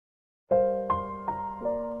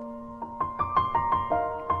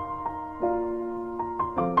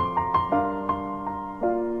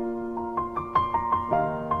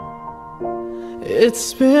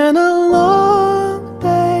It's been a long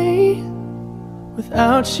day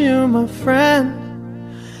without you, my friend,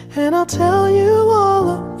 and I'll tell you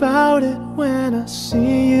all about it when I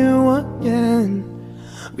see you again.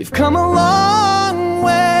 We've come a long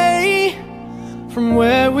way from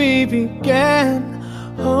where we began.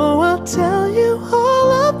 Oh, I'll tell you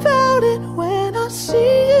all about it when I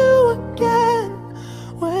see you again.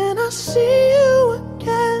 When I see you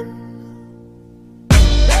again.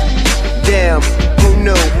 Damn, who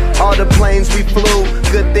knew? All the planes we flew,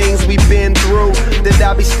 good things we've been through, that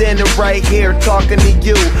I'll be standing right here talking to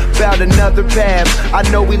you about another path. I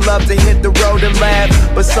know we love to hit the road and laugh,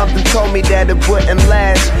 but something told me that it wouldn't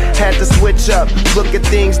last. Had to switch up, look at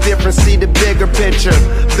things different, see the bigger picture.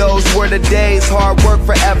 Those were the days, hard work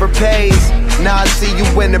forever pays. Now I see you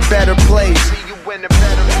in a better place.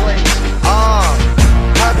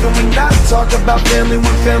 How can we not talk about family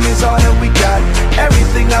when family's all that we got?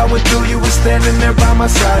 Everything I went through, you were standing there by my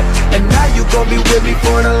side, and now you gon' be with me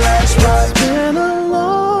for the last ride. It's been a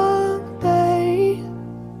long day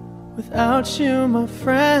without you, my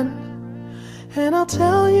friend, and I'll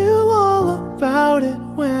tell you all about it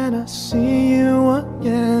when I see you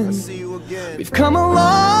again. We've come a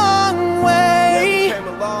long way,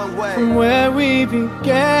 from where we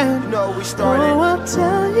began. Oh, I'll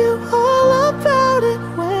tell you all about it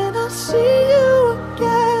when I see you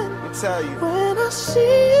again. When I see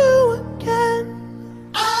you again.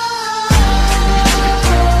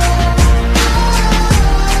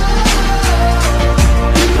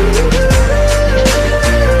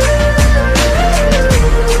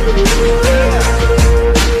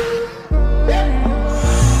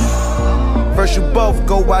 First you both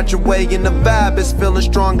go out your way and the vibe is feeling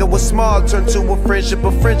strong, and what's small turn to a friendship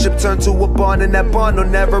turn to a bond, and that bond will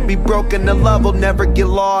never be broken, the love will never get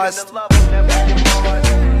lost.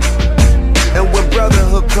 And when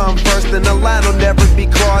brotherhood come first, then the line will never be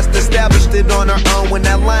crossed. Established it on our own when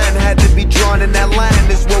that line had to be drawn, and that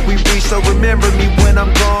line is what we reach, so remember me when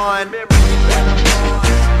I'm gone.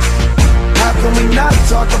 How can we not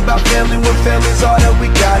talk about family when family's all that we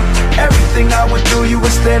got? Everything I went through, you were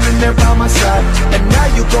standing there by my side, and now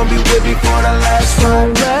you gon' be with me for the last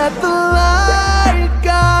ride. So let the light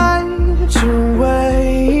guide your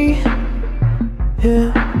way,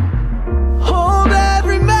 yeah. Hold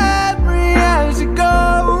every memory as you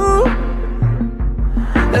go,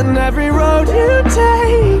 and every road you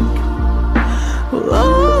take will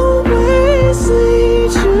always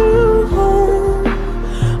lead you home.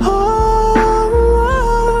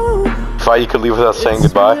 If you could leave without saying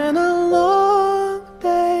goodbye.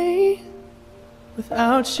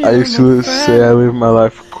 I used to say I live my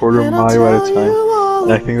life a quarter mile at a time,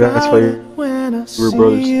 and I think that's why we're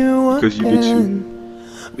brothers, because you did too.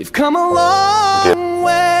 We've come a long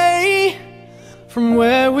way from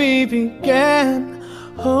where we began.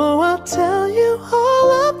 Oh, I'll tell you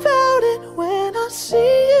all about